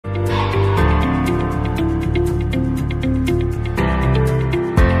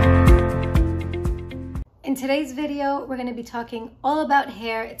today's video, we're going to be talking all about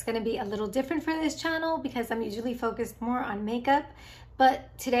hair. It's going to be a little different for this channel because I'm usually focused more on makeup.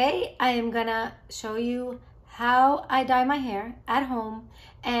 But today I am going to show you how I dye my hair at home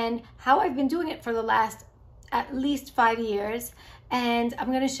and how I've been doing it for the last at least 5 years. And I'm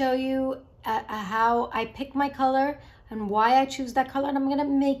going to show you how I pick my color and why I choose that color. And I'm going to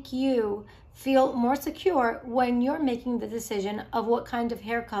make you feel more secure when you're making the decision of what kind of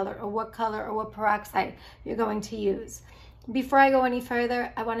hair color or what peroxide you're going to use. Before I go any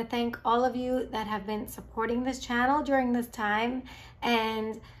further, I want to thank all of you that have been supporting this channel during this time,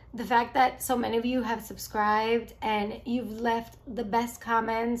 and the fact that so many of you have subscribed and you've left the best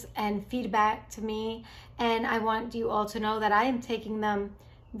comments and feedback to me. And I want you all to know that I am taking them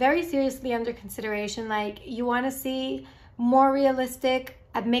very seriously under consideration. Like, you want to see more realistic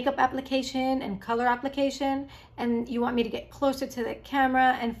makeup application and color application, and you want me to get closer to the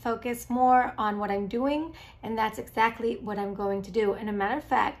camera and focus more on what I'm doing, and that's exactly what I'm going to do. And a matter of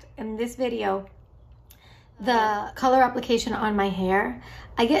fact, in this video, the color application on my hair,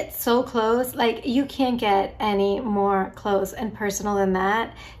 I get so close, like you can't get any more close and personal than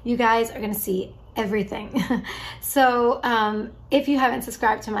that. You guys are gonna see everything. So if you haven't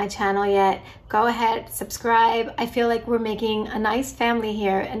subscribed to my channel yet, go ahead, subscribe. I feel like we're making a nice family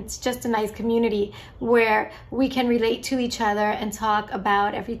here, and it's just a nice community where we can relate to each other and talk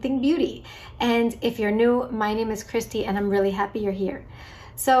about everything beauty. And if you're new, my name is Christy and I'm really happy you're here.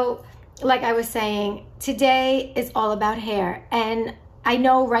 So like I was saying, today is all about hair, and I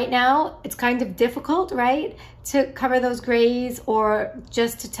know right now it's kind of difficult, right, to cover those grays or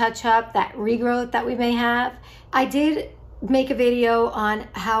just to touch up that regrowth that we may have. I did make a video on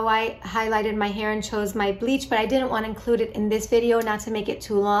how I highlighted my hair and chose my bleach, but I didn't want to include it in this video, not to make it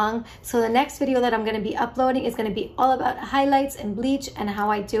too long. So the next video that I'm going to be uploading is going to be all about highlights and bleach and how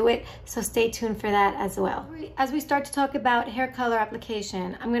I do it. So stay tuned for that as well. As we start to talk about hair color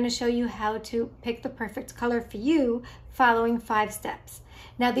application, I'm going to show you how to pick the perfect color for you following 5 steps.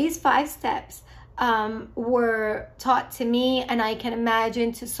 Now, these 5 steps were taught to me, and I can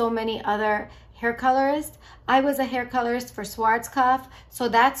imagine to so many other hair colorists. I was a hair colorist for Schwarzkopf, so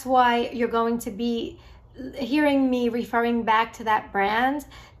that's why you're going to be hearing me referring back to that brand,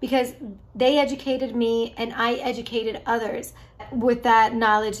 because they educated me and I educated others with that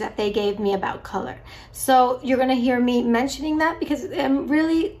knowledge that they gave me about color. So you're going to hear me mentioning that because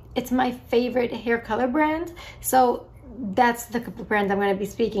it's my favorite hair color brand. So that's the brand I'm going to be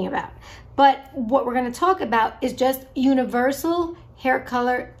speaking about. But what we're going to talk about is just universal hair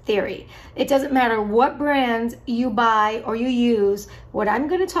color theory. It doesn't matter what brand you buy or you use. What I'm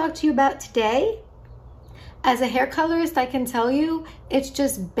going to talk to you about today, as a hair colorist, I can tell you it's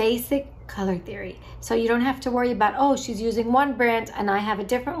just basic color theory. So you don't have to worry about, oh, she's using one brand and I have a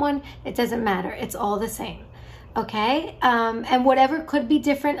different one. It doesn't matter. It's all the same. Okay? And whatever could be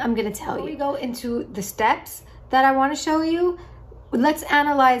different, I'm going to tell you. Before we go into the steps that I want to show you, let's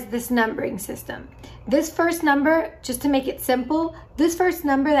analyze this numbering system. This first number, just to make it simple, this first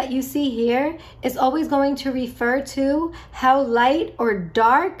number that you see here is always going to refer to how light or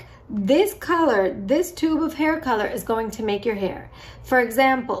dark this color, this tube of hair color is going to make your hair. For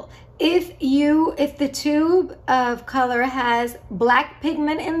example, if the tube of color has black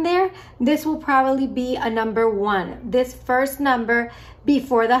pigment in there, this will probably be a number 1. This first number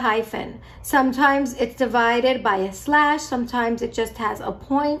before the hyphen. Sometimes it's divided by a slash, sometimes it just has a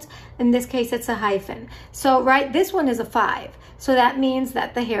point. In this case, it's a hyphen. So, right, this one is a 5. So that means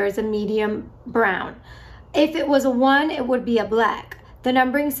that the hair is a medium brown. If it was a 1, it would be a black. The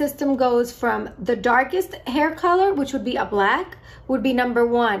numbering system goes from the darkest hair color, which would be a black, would be number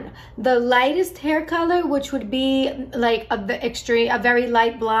 1. The lightest hair color, which would be like a very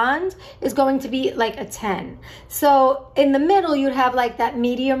light blonde, is going to be like a 10. So in the middle, you'd have like that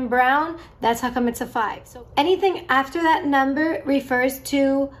medium brown. That's how come it's a 5. So anything after that number refers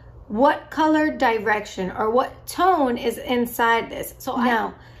to what color direction or what tone is inside this. So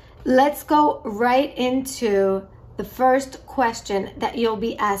now let's go right into the first question that you'll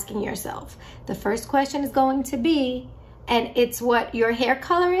be asking yourself. The first question is going to be, and it's what your hair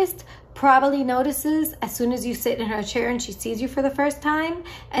colorist probably notices as soon as you sit in her chair and she sees you for the first time,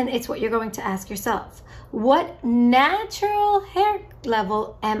 and it's what you're going to ask yourself. What natural hair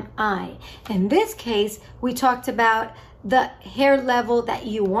level am I? In this case, we talked about the hair level that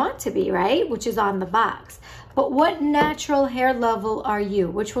you want to be, right? Which is on the box. But what natural hair level are you?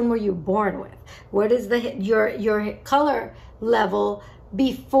 Which one were you born with? What is your color level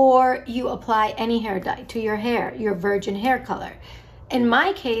before you apply any hair dye to your hair, your virgin hair color? In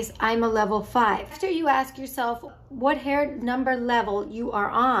my case, I'm a level 5. After you ask yourself what hair number level you are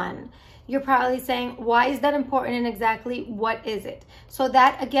on, you're probably saying, why is that important and exactly what is it? So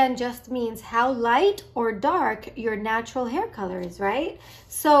that again just means how light or dark your natural hair color is, right?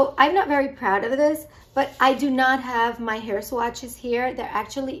 So I'm not very proud of this, but I do not have my hair swatches here. They're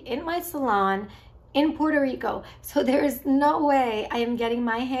actually in my salon in Puerto Rico. So there is no way I am getting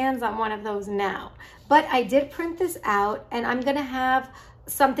my hands on one of those now. But I did print this out, and I'm gonna have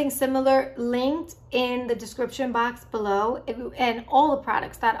something similar linked in the description box below, and all the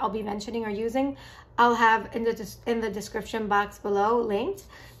products that I'll be mentioning or using I'll have in the description box below linked.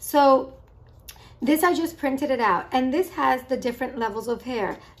 So this, I just printed it out, and this has the different levels of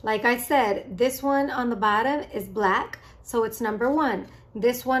hair. Like I said, this one on the bottom is black, so it's number 1.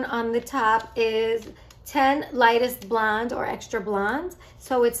 This one on the top is 10 lightest blonde or extra blonde,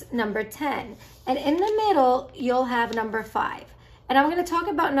 so it's number 10. And in the middle, you'll have number 5. And I'm going to talk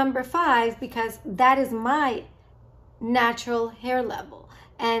about number 5 because that is my natural hair level.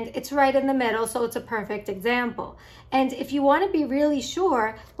 And it's right in the middle, so it's a perfect example. And if you want to be really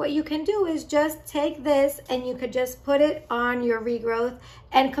sure, what you can do is just take this and you could just put it on your regrowth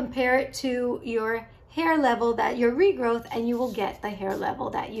and compare it to your hair level, that your regrowth, and you will get the hair level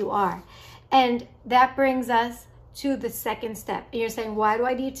that you are. And that brings us to the second step. And you're saying, why do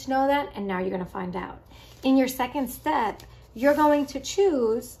I need to know that? And now you're going to find out. In your second step, you're going to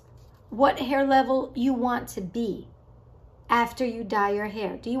choose what hair level you want to be after you dye your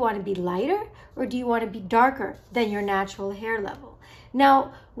hair. Do you want to be lighter or do you want to be darker than your natural hair level?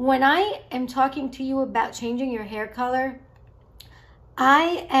 Now, when I am talking to you about changing your hair color,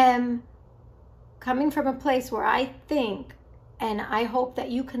 I am coming from a place where I think, and I hope that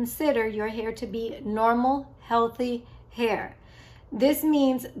you consider your hair to be normal, healthy hair. This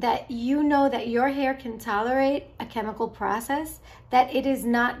means that you know that your hair can tolerate a chemical process, that it is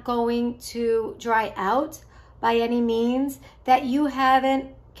not going to dry out by any means, that you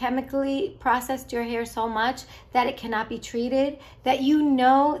haven't chemically processed your hair so much that it cannot be treated, that you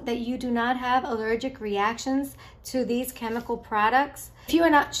know that you do not have allergic reactions to these chemical products. If you are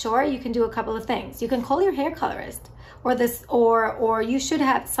not sure, you can do a couple of things. You can call your hair colorist, or you should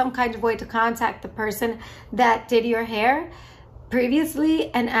have some kind of way to contact the person that did your hair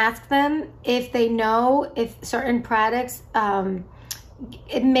previously and ask them if they know if certain products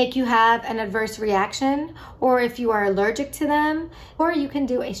it make you have an adverse reaction, or if you are allergic to them. Or you can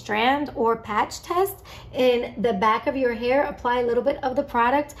do a strand or patch test in the back of your hair. Apply a little bit of the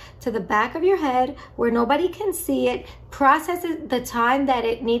product to the back of your head where nobody can see it. Process it the time that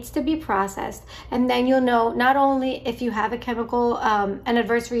it needs to be processed, and then you'll know not only if you have a chemical, an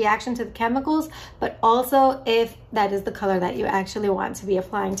adverse reaction to the chemicals, but also if that is the color that you actually want to be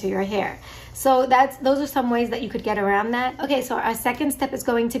applying to your hair. So those are some ways that you could get around that. Okay, so our second step is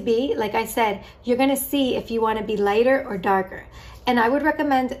going to be, like I said, you're going to see if you want to be lighter or darker. And I would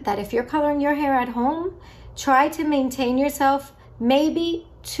recommend that if you're coloring your hair at home, try to maintain yourself maybe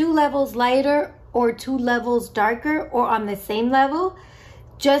 2 levels lighter or 2 levels darker, or on the same level.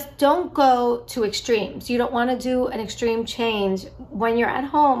 Just don't go to extremes. You don't want to do an extreme change when you're at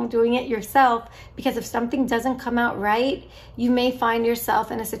home doing it yourself, because if something doesn't come out right, you may find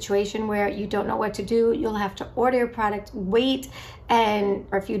yourself in a situation where you don't know what to do. You'll have to order your product, wait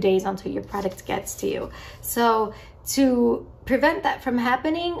for a few days until your product gets to you. So to prevent that from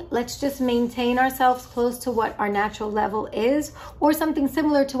happening, let's just maintain ourselves close to what our natural level is, or something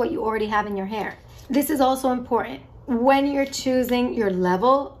similar to what you already have in your hair. This is also important. When you're choosing your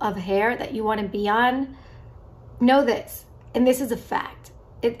level of hair that you want to be on, know this, and this is a fact,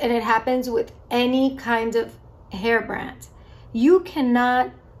 and it happens with any kind of hair brand. You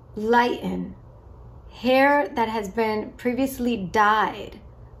cannot lighten hair that has been previously dyed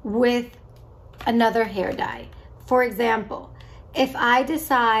with another hair dye. For example, if I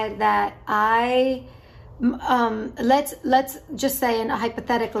decide that let's just say, and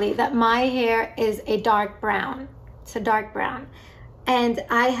hypothetically, that my hair is a dark brown. It's a dark brown, and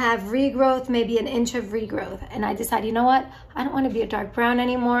I have regrowth, maybe an inch of regrowth, and I decide, you know what, I don't want to be a dark brown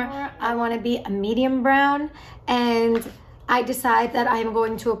anymore, I want to be a medium brown, and I decide that I'm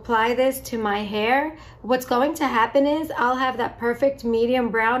going to apply this to my hair. What's going to happen is I'll have that perfect medium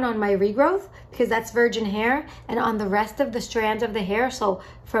brown on my regrowth, because that's virgin hair, and on the rest of the strands of the hair, so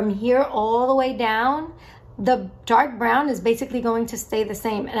from here all the way down, the dark brown is basically going to stay the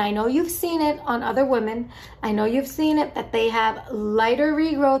same. And I know you've seen it on other women. I know you've seen it that they have lighter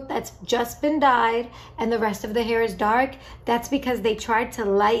regrowth that's just been dyed and the rest of the hair is dark. That's because they tried to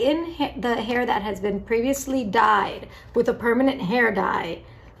lighten the hair that has been previously dyed with a permanent hair dye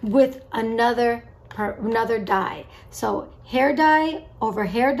with another dye. So hair dye over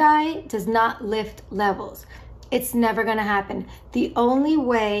hair dye does not lift levels. It's never gonna happen. The only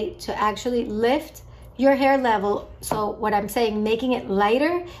way to actually lift your hair level, so what I'm saying, making it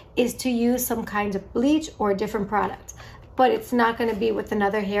lighter, is to use some kind of bleach or a different product. But it's not gonna be with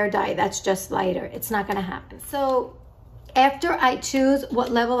another hair dye that's just lighter. It's not gonna happen. So after I choose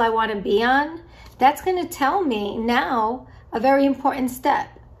what level I wanna be on, that's gonna tell me now a very important step.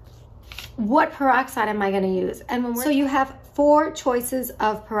 What peroxide am I gonna use? And so you have 4 choices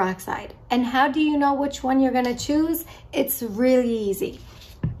of peroxide. And how do you know which one you're gonna choose? It's really easy.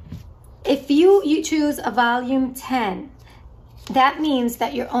 If you choose a volume 10, that means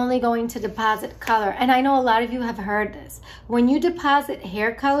that you're only going to deposit color. And I know a lot of you have heard this. When you deposit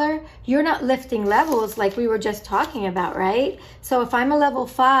hair color, you're not lifting levels like we were just talking about, right? So if I'm a level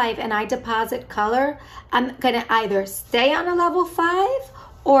 5 and I deposit color, I'm gonna either stay on a level 5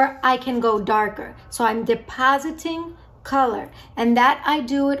 or I can go darker. So I'm depositing color, and that I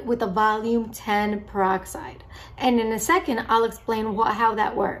do it with a volume 10 peroxide. And in a second, I'll explain how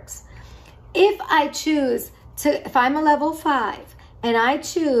that works. If I'm a level 5 and I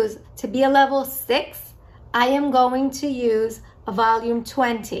choose to be a level 6, I am going to use a volume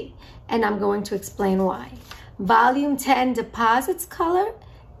 20, and I'm going to explain why. Volume 10 deposits color,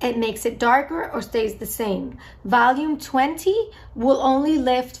 it makes it darker or stays the same. Volume 20 will only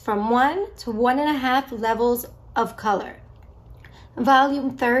lift from 1 to 1.5 levels of color.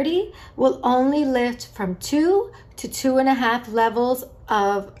 Volume 30 will only lift from 2 to 2.5 levels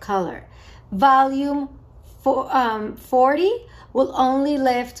of color. Volume 40 will only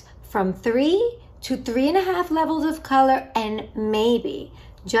lift from 3 to 3.5 levels of color, and maybe,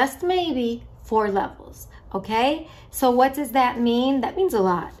 just maybe, 4 levels, okay? So what does that mean? That means a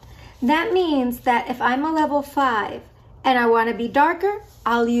lot. That means that if I'm a level 5 and I wanna be darker,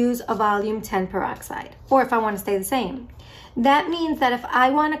 I'll use a volume 10 peroxide, or if I wanna stay the same. That means that if I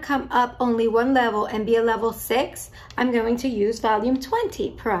want to come up only 1 level and be a level 6, I'm going to use volume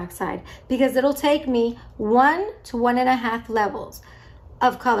 20 peroxide, because it'll take me 1 to 1.5 levels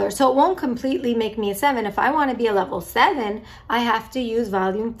of color. So it won't completely make me a 7. If I want to be a level 7, I have to use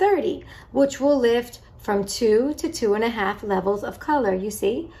volume 30, which will lift from 2 to 2.5 levels of color. You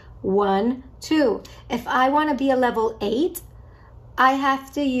see? 1, 2. If I want to be a level 8, I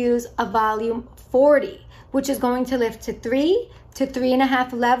have to use a volume 40, which is going to lift to 3 to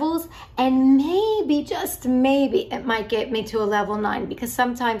 3.5 levels, and maybe, just maybe, it might get me to a level 9, because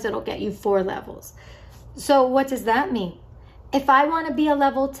sometimes it'll get you 4 levels. So what does that mean? If I want to be a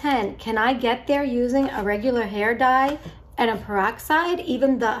level 10, can I get there using a regular hair dye and a peroxide,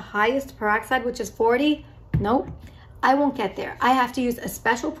 even the highest peroxide, which is 40? Nope, I won't get there. I have to use a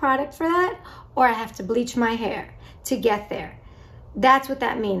special product for that, or I have to bleach my hair to get there. That's what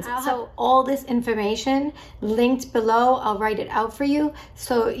that means. I'll have all this information linked below. I'll write it out for you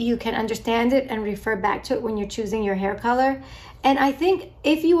so you can understand it and refer back to it when you're choosing your hair color. And I think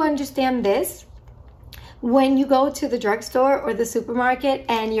if you understand this, when you go to the drugstore or the supermarket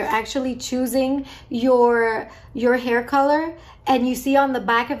and you're actually choosing your hair color, and you see on the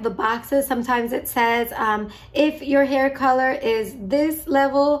back of the boxes, sometimes it says, if your hair color is this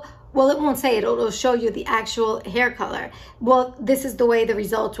level, well, it won't say it, it'll show you the actual hair color. Well, this is the way the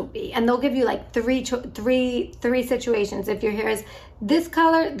results will be. And they'll give you like three situations. If your hair is this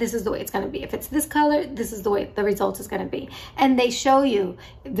color, this is the way it's gonna be. If it's this color, this is the way the result is gonna be. And they show you,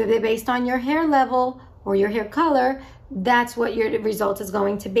 based on your hair level or your hair color, that's what your result is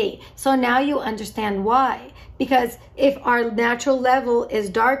going to be. So now you understand why. Because if our natural level is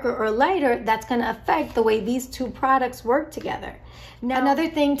darker or lighter, that's gonna affect the way these 2 products work together. Now, another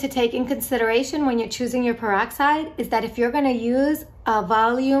thing to take in consideration when you're choosing your peroxide is that if you're gonna use a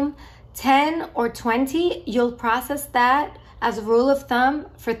volume 10 or 20, you'll process that as a rule of thumb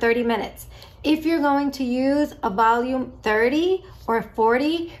for 30 minutes. If you're going to use a volume 30 or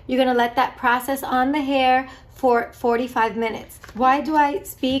 40, you're gonna let that process on the hair for 45 minutes. Why do I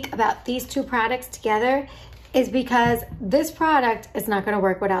speak about these 2 products together? Is because this product is not gonna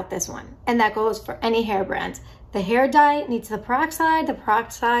work without this one. And that goes for any hair brand. The hair dye needs the peroxide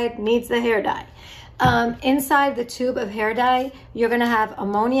needs the hair dye. Inside the tube of hair dye, you're gonna have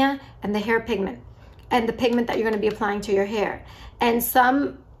ammonia and the hair pigment, and the pigment that you're gonna be applying to your hair. And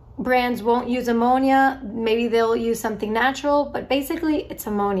some brands won't use ammonia, maybe they'll use something natural, but basically it's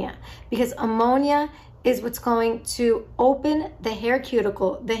ammonia, because ammonia is what's going to open the hair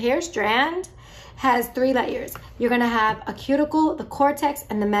cuticle. The hair strand has 3 layers. You're gonna have a cuticle, the cortex,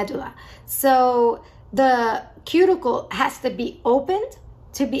 and the medulla. So the cuticle has to be opened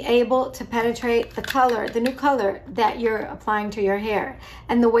to be able to penetrate the color, the new color that you're applying to your hair.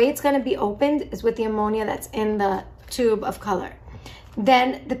 And the way it's gonna be opened is with the ammonia that's in the tube of color.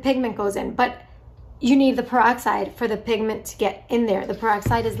 Then the pigment goes in. But you need the peroxide for the pigment to get in there. The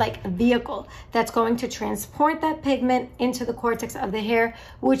peroxide is like a vehicle that's going to transport that pigment into the cortex of the hair,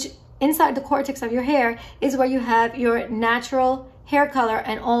 which inside the cortex of your hair is where you have your natural hair color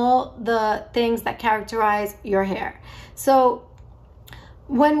and all the things that characterize your hair. So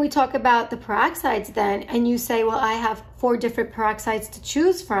when we talk about the peroxides then, and you say, well, I have 4 different peroxides to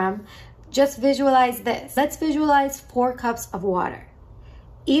choose from, just visualize this. Let's visualize 4 cups of water.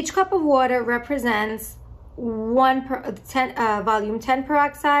 Each cup of water represents volume 10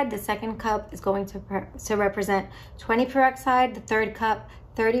 peroxide. The second cup is going to represent 20 peroxide. The third cup,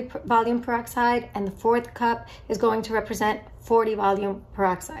 30 volume peroxide. And the fourth cup is going to represent 40 volume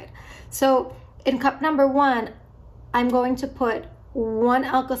peroxide. So in cup number 1, I'm going to put 1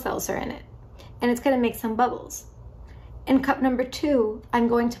 Alka-Seltzer in it, and it's going to make some bubbles. In cup number 2, I'm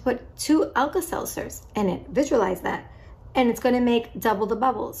going to put 2 Alka-Seltzers in it. Visualize that. And it's going to make double the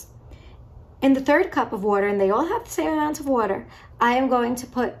bubbles. In the third cup of water, and they all have the same amount of water, I am going to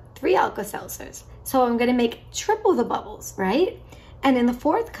put 3 Alka-Seltzers. So I'm going to make triple the bubbles, right? And in the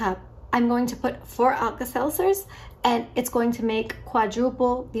fourth cup, I'm going to put 4 Alka-Seltzers, and it's going to make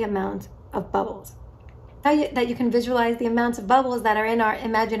quadruple the amount of bubbles. Now that you can visualize the amounts of bubbles that are in our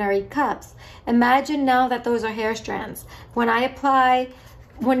imaginary cups, imagine now that those are hair strands. When I apply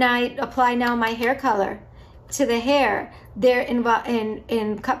now my hair color to the hair, they're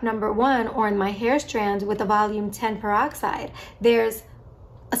in cup number 1, or in my hair strand with the volume 10 peroxide, there's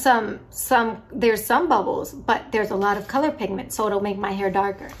some bubbles, but there's a lot of color pigment, so it'll make my hair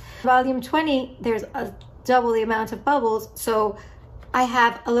darker. Volume 20, there's double the amount of bubbles, so I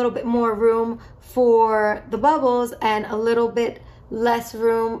have a little bit more room for the bubbles and a little bit less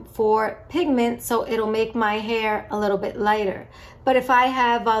room for pigment, so it'll make my hair a little bit lighter. But if I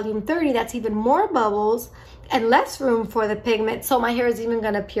have volume 30, that's even more bubbles and less room for the pigment, so my hair is even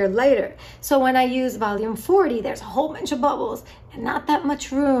going to appear lighter. So when I use volume 40, there's a whole bunch of bubbles and not that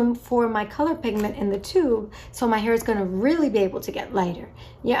much room for my color pigment in the tube, so my hair is going to really be able to get lighter.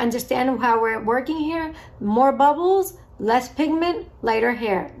 You understand how we're working here? More bubbles, less pigment, lighter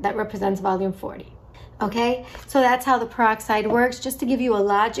hair. That represents volume 40. Okay, so that's how the peroxide works, just to give you a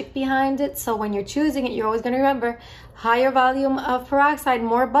logic behind it. So when you're choosing it, you're always going to remember higher volume of peroxide,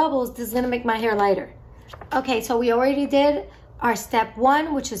 more bubbles. This is going to make my hair lighter. Okay, so we already did our step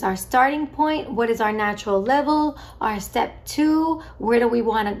 1, which is our starting point. What is our natural level? Our step 2, where do we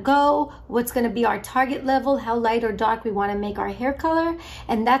want to go? What's going to be our target level? How light or dark we want to make our hair color?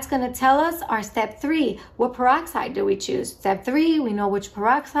 And that's going to tell us our step 3. What peroxide do we choose? Step 3, we know which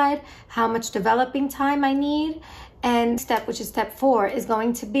peroxide, how much developing time I need. And which is step 4, is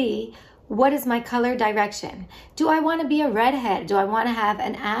going to be, what is my color direction? Do I want to be a redhead? Do I want to have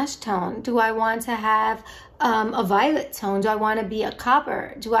an ash tone? Do I want to have a violet tone? Do I want to be a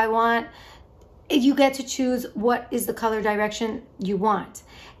copper? You get to choose what is the color direction you want.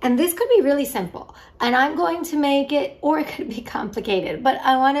 And this could be really simple. And I'm going to make it, or it could be complicated, but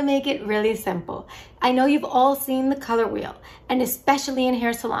I want to make it really simple. I know you've all seen the color wheel, and especially in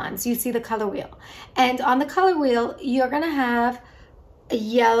hair salons, you see the color wheel. And on the color wheel, you're going to have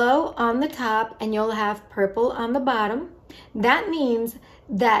yellow on the top and you'll have purple on the bottom. That means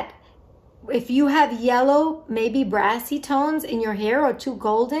that if you have yellow, maybe brassy tones in your hair or too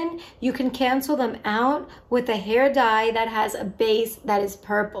golden, you can cancel them out with a hair dye that has a base that is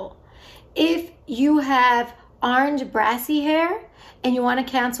purple. If you have orange brassy hair and you want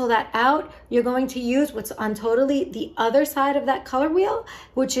to cancel that out, you're going to use what's on totally the other side of that color wheel,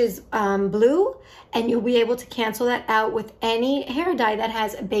 which is blue, and you'll be able to cancel that out with any hair dye that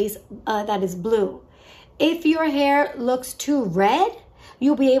has a base that is blue. If your hair looks too red,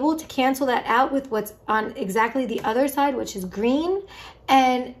 you'll be able to cancel that out with what's on exactly the other side, which is green,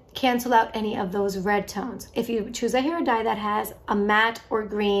 and cancel out any of those red tones if you choose a hair dye that has a matte or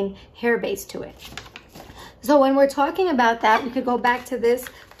green hair base to it. So when we're talking about that, we could go back to this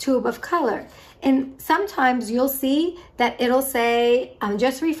tube of color. And sometimes you'll see that it'll say, I'm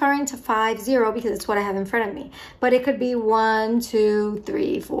just referring to 5, 0 because it's what I have in front of me. But it could be 1, 2,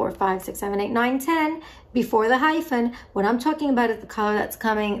 3, 4, 5, 6, 7, 8, 9, 10 before the hyphen. What I'm talking about is the color that's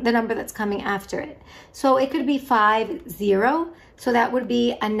coming, the number that's coming after it. So it could be 5, 0. So that would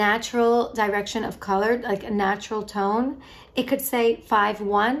be a natural direction of color, like a natural tone. It could say 5,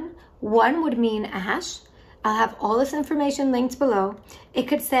 1. 1 would mean ash. I'll have all this information linked below. It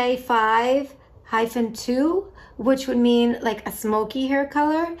could say 5-2, which would mean like a smoky hair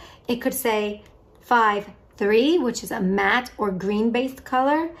color. It could say 5-3, which is a matte or green based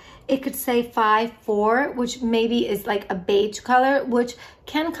color. It could say 5-4, which maybe is like a beige color, which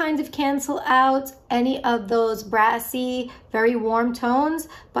can kind of cancel out any of those brassy, very warm tones,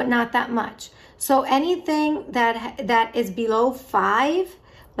 but not that much. So anything that is below 5,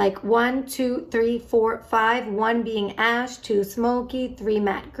 like 1, 2, 3, 4, 5, 1 being ash, 2 smoky, 3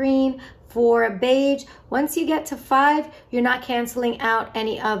 matte green, 4 beige. Once you get to 5, you're not canceling out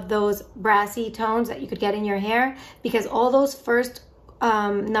any of those brassy tones that you could get in your hair, because all those first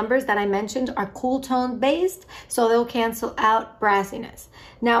numbers that I mentioned are cool tone based, so they'll cancel out brassiness.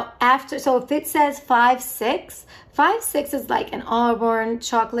 Now so if it says 5, 6, 5, 6 is like an auburn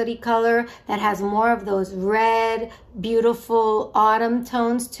chocolatey color that has more of those red, beautiful autumn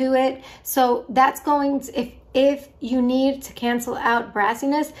tones to it. So that's going to, if you need to cancel out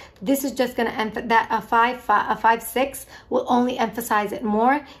brassiness, this is just going to a 5, 6 will only emphasize it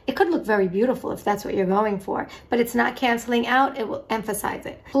more. It could look very beautiful if that's what you're going for, but it's not canceling out, it will emphasize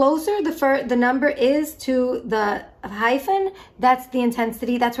it. Closer the number is to the hyphen, that's the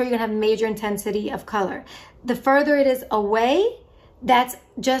intensity, that's where you're going to have major intensity of color. The further it is away, that's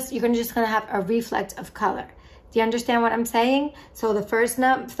just, you're just going to have a reflect of color. Do you understand what I'm saying? So the first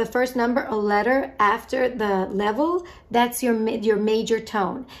number or letter after the level, that's your major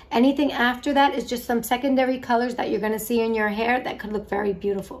tone. Anything after that is just some secondary colors that you're going to see in your hair that could look very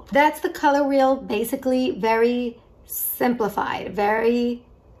beautiful. That's the color wheel, basically very simplified.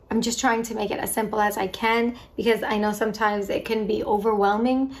 I'm just trying to make it as simple as I can, because I know sometimes it can be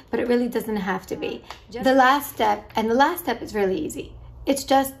overwhelming, but it really doesn't have to be. The last step is really easy.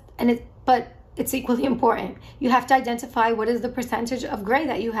 But it's equally important. You have to identify what is the percentage of gray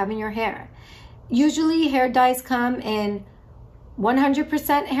that you have in your hair. Usually hair dyes come in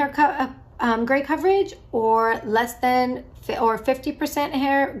 100% gray coverage or less than, or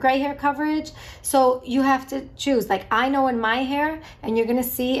 50% gray hair coverage. So you have to choose. Like I know in my hair, and you're gonna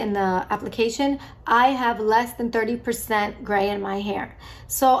see in the application, I have less than 30% gray in my hair.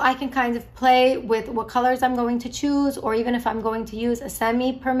 So I can kind of play with what colors I'm going to choose, or even if I'm going to use a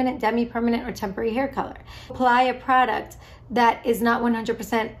semi-permanent, demi-permanent, or temporary hair color. Apply a product that is not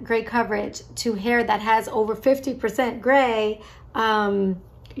 100% gray coverage to hair that has over 50% gray,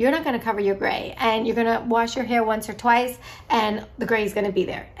 you're not going to cover your gray, and you're going to wash your hair once or twice and the gray is going to be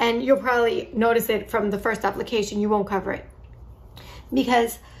there, and you'll probably notice it from the first application. You won't cover it,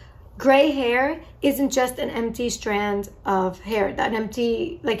 because gray hair isn't just an empty strand of hair. That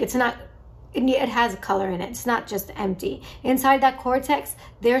empty, like it has a color in it. It's not just empty. Inside that cortex,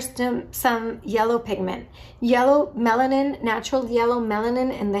 there's some yellow pigment. Yellow melanin, natural yellow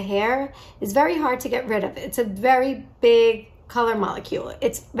melanin in the hair is very hard to get rid of. It's a very big color molecule.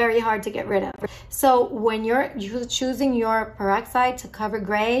 It's very hard to get rid of. So when you're choosing your peroxide to cover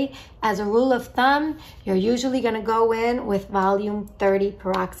gray, as a rule of thumb, you're usually going to go in with volume 30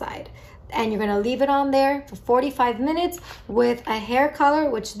 peroxide. And you're going to leave it on there for 45 minutes with a hair color,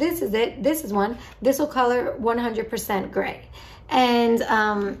 which this is it. This is one. This will color 100% gray. And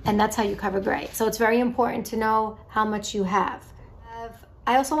that's how you cover gray. So it's very important to know how much you have.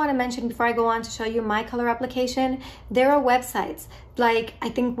 I also want to mention, before I go on to show you my color application, there are websites, like I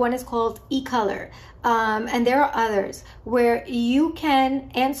think one is called eColor, and there are others where you can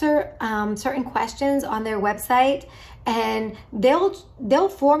answer certain questions on their website, and they'll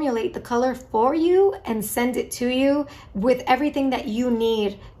formulate the color for you and send it to you with everything that you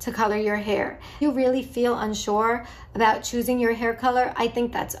need to color your hair. If you really feel unsure about choosing your hair color, I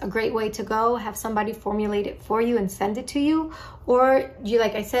think that's a great way to go. Have somebody formulate it for you and send it to you, or you,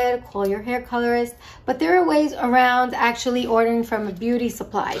 like I said, call your hair colorist. But there are ways around actually ordering from a beauty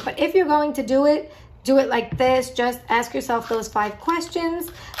supply. But if you're going to do it like this. Just ask yourself those 5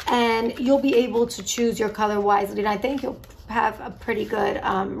 questions and you'll be able to choose your color wisely. And I think you'll have a pretty good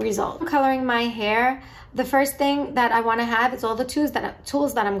result. Coloring my hair, the first thing that I want to have is all the tools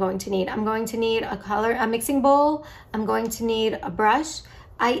that I'm going to need. I'm going to need a mixing bowl. I'm going to need a brush.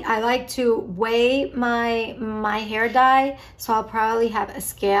 I like to weigh my hair dye, so I'll probably have a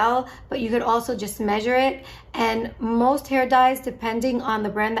scale, but you could also just measure it. And most hair dyes, depending on the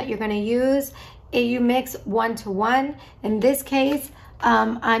brand that you're going to use, you mix 1 to 1. In this case,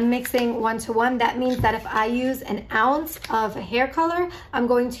 I'm mixing 1 to 1. That means that if I use an ounce of hair color, I'm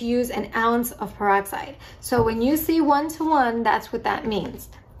going to use an ounce of peroxide. So when you see 1 to 1, that's what that means.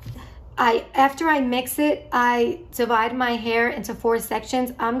 After I mix it, I divide my hair into 4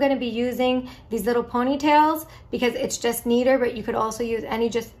 sections. I'm going to be using these little ponytails because it's just neater, but you could also use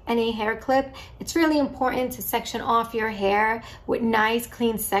any hair clip. It's really important to section off your hair with nice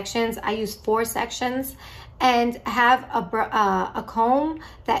clean sections. I use 4 sections, and have a comb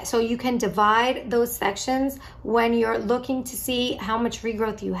so you can divide those sections when you're looking to see how much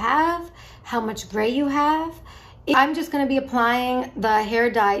regrowth you have, how much gray you have. I'm just going to be applying the hair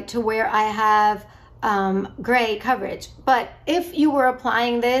dye to where I have gray coverage. But if you were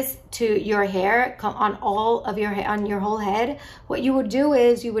applying this to your hair on all of your hair, on your whole head, what you would do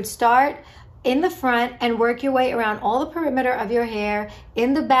is you would start in the front and work your way around all the perimeter of your hair,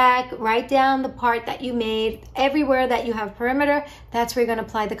 in the back, right down the part that you made. Everywhere that you have perimeter, that's where you're going to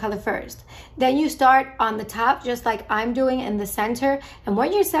apply the color first. Then you start on the top, just like I'm doing, in the center. And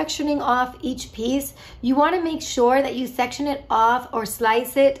when you're sectioning off each piece, you want to make sure that you section it off or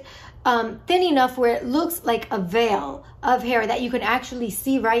slice it thin enough where it looks like a veil of hair that you can actually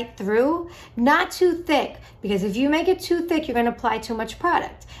see right through. Not too thick, because if you make it too thick, you're going to apply too much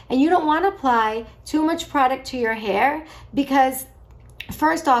product. And you don't want to apply too much product to your hair, because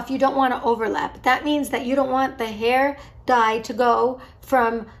first off, you don't want to overlap. That means that you don't want the hair dye to go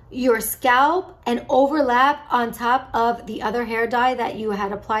from your scalp and overlap on top of the other hair dye that you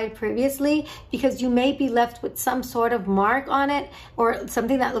had applied previously, because you may be left with some sort of mark on it or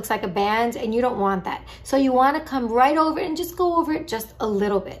something that looks like a band, and you don't want that. So you want to come right over and just go over it just a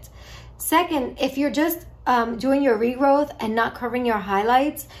little bit. Second, if you're just doing your regrowth and not covering your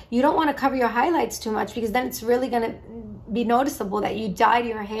highlights, you don't want to cover your highlights too much, because then it's really going to be noticeable that you dyed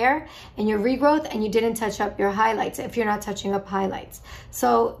your hair and your regrowth and you didn't touch up your highlights if you're not touching up highlights.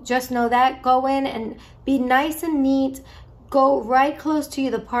 So just know that. Go in and be nice and neat. Go right close to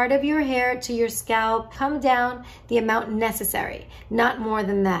the part of your hair, to your scalp. Come down the amount necessary, not more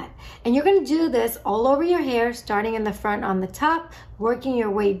than that. And you're going to do this all over your hair, starting in the front on the top, working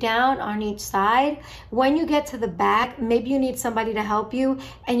your way down on each side. When you get to the back, maybe you need somebody to help you,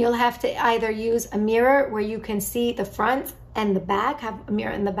 and you'll have to either use a mirror where you can see the front and the back, have a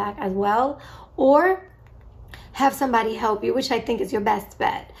mirror in the back as well, or have somebody help you, which I think is your best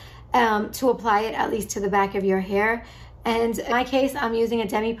bet, to apply it at least to the back of your hair. And in my case, I'm using a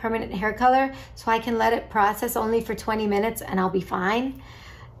Demi permanent hair color, so I can let it process only for 20 minutes and I'll be fine.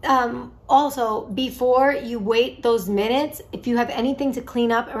 Also, before you wait those minutes, if you have anything to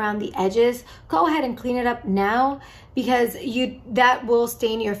clean up around the edges, go ahead and clean it up now, because that will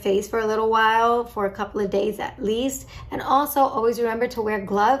stain your face for a little while, for a couple of days at least. And also always remember to wear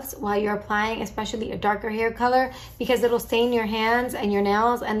gloves while you're applying, especially a darker hair color, because it'll stain your hands and your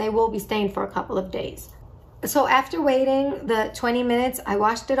nails, and they will be stained for a couple of days. So after waiting the 20 minutes, I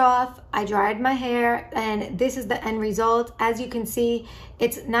washed it off, I dried my hair, and this is the end result. As you can see,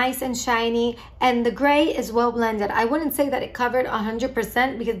 it's nice and shiny, and the gray is well blended. I wouldn't say that it covered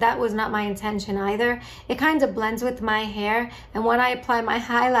 100%, because that was not my intention either. It kind of blends with my hair, and when I apply my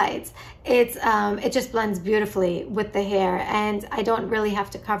highlights, it just blends beautifully with the hair, and I don't really have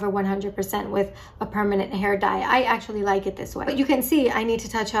to cover 100% with a permanent hair dye. I actually like it this way. But you can see I need to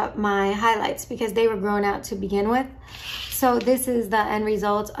touch up my highlights because they were grown out to begin with. So this is the end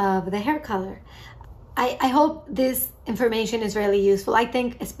result of the hair color. I hope this information is really useful. I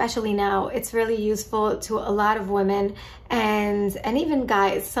think especially now it's really useful to a lot of women and even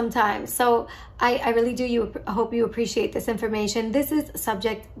guys sometimes. So I really do hope you appreciate this information. This is a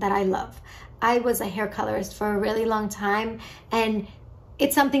subject that I love. I was a hair colorist for a really long time, and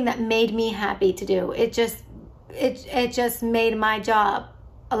it's something that made me happy to do. It just made my job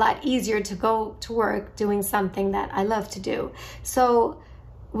a lot easier to go to work doing something that I love to do. So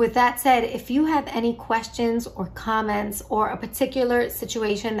with that said, if you have any questions or comments or a particular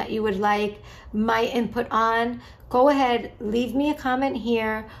situation that you would like my input on, go ahead, leave me a comment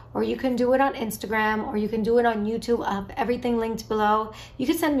here, or you can do it on Instagram, or you can do it on YouTube. I have everything linked below. You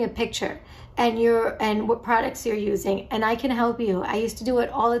can send me a picture and what products you're using, and I can help you. I used to do it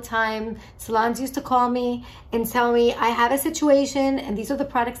all the time. Salons used to call me and tell me, I have a situation and these are the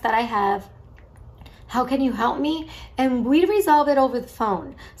products that I have. How can you help me? And we resolve it over the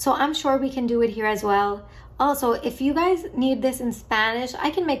phone. So I'm sure we can do it here as well. Also, if you guys need this in Spanish, I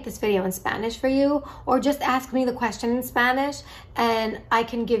can make this video in Spanish for you, or just ask me the question in Spanish and I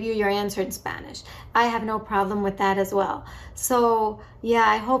can give you your answer in Spanish. I have no problem with that as well. So yeah,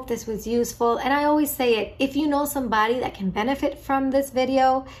 I hope this was useful. And I always say it, if you know somebody that can benefit from this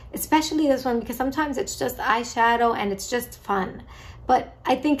video, especially this one, because sometimes it's just eyeshadow and it's just fun. But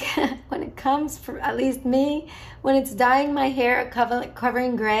I think when it comes, for at least me, when it's dyeing my hair,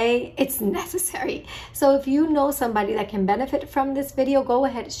 covering gray, it's necessary. So if you know somebody that can benefit from this video, go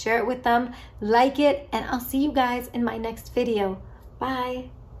ahead, share it with them, like it, and I'll see you guys in my next video.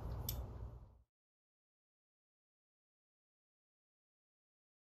 Bye.